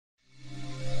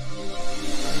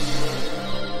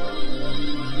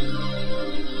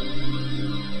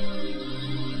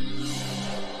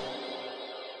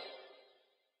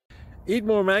Eat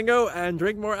more mango and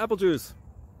drink more apple juice.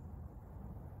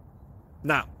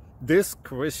 Now, this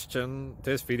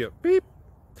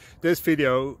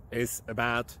video is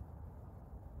about...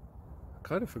 I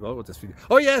kind of forgot what this video...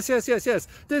 Oh, yes.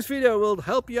 This video will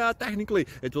help you out technically.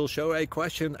 It will show a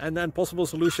question and then possible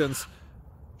solutions.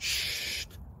 Shh.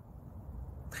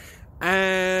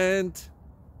 And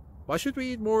why should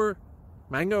we eat more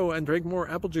mango and drink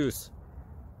more apple juice?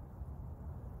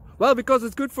 Well, because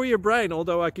it's good for your brain,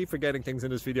 although I keep forgetting things in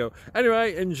this video.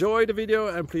 Anyway, enjoy the video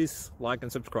and please like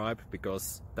and subscribe,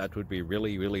 because that would be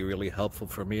really helpful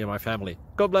for me and my family.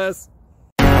 God bless!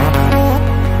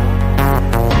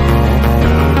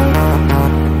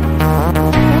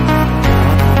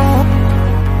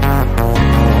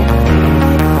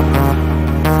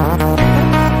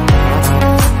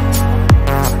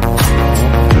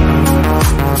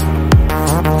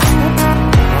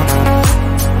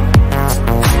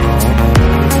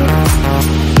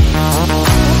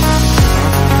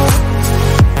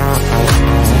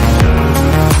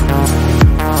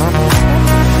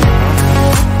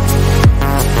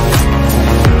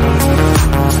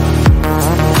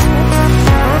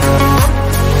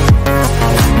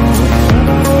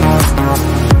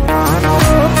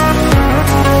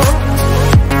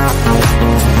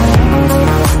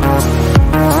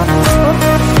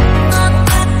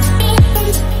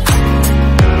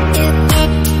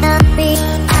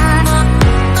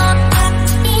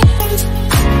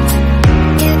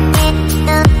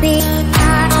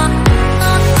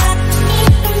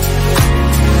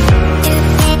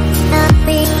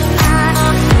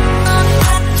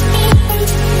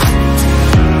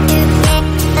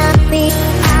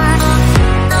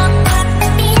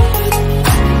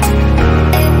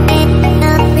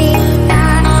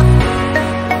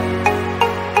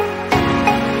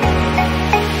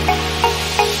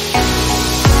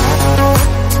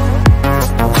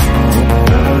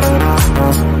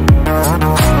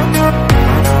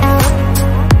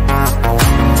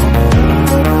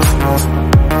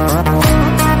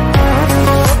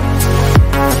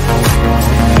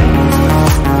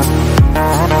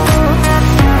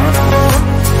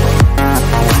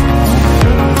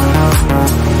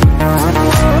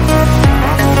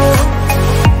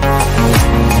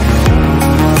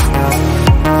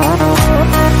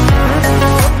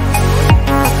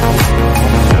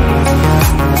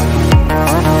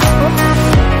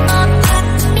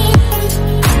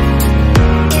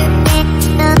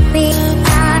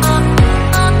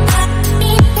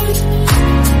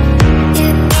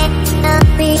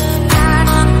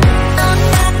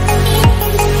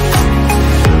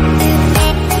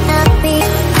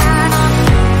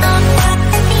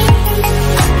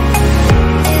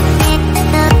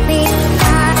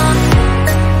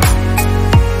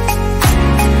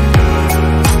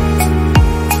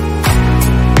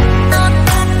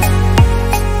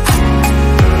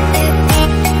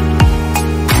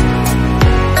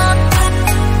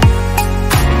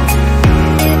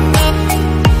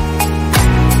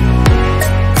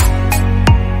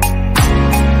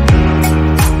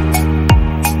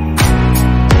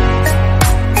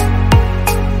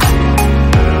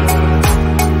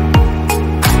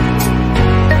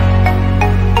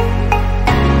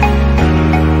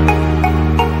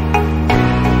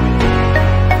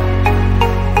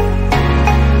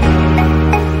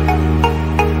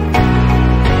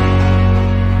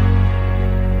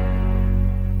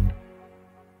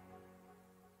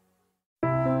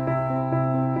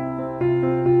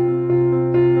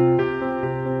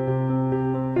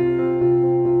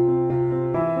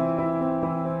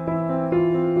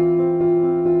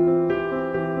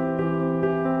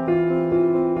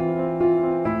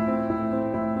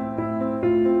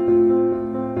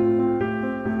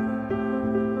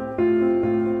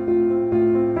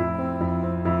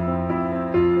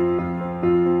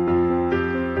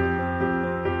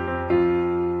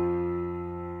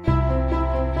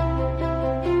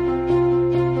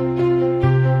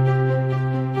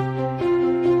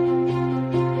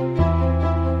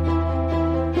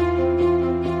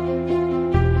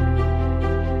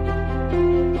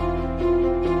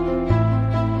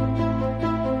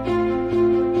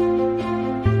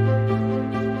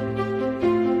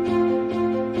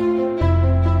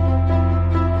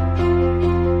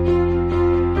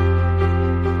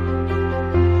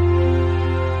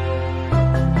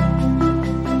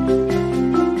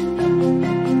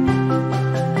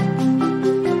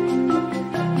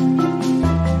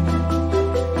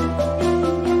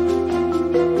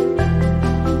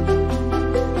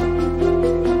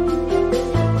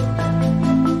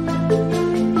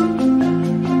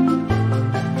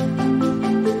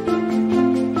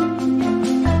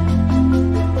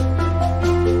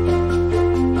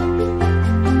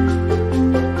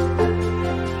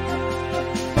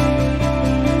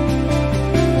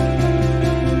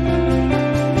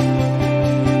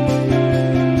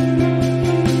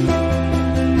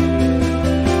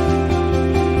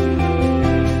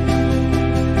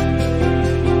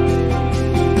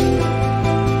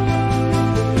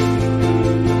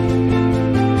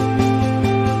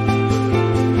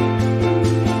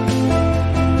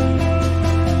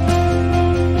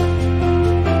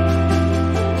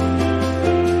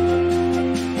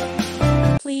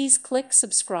 click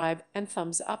subscribe and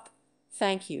thumbs up.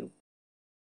 Thank you.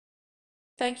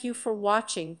 Thank you for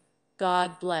watching.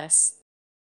 God bless.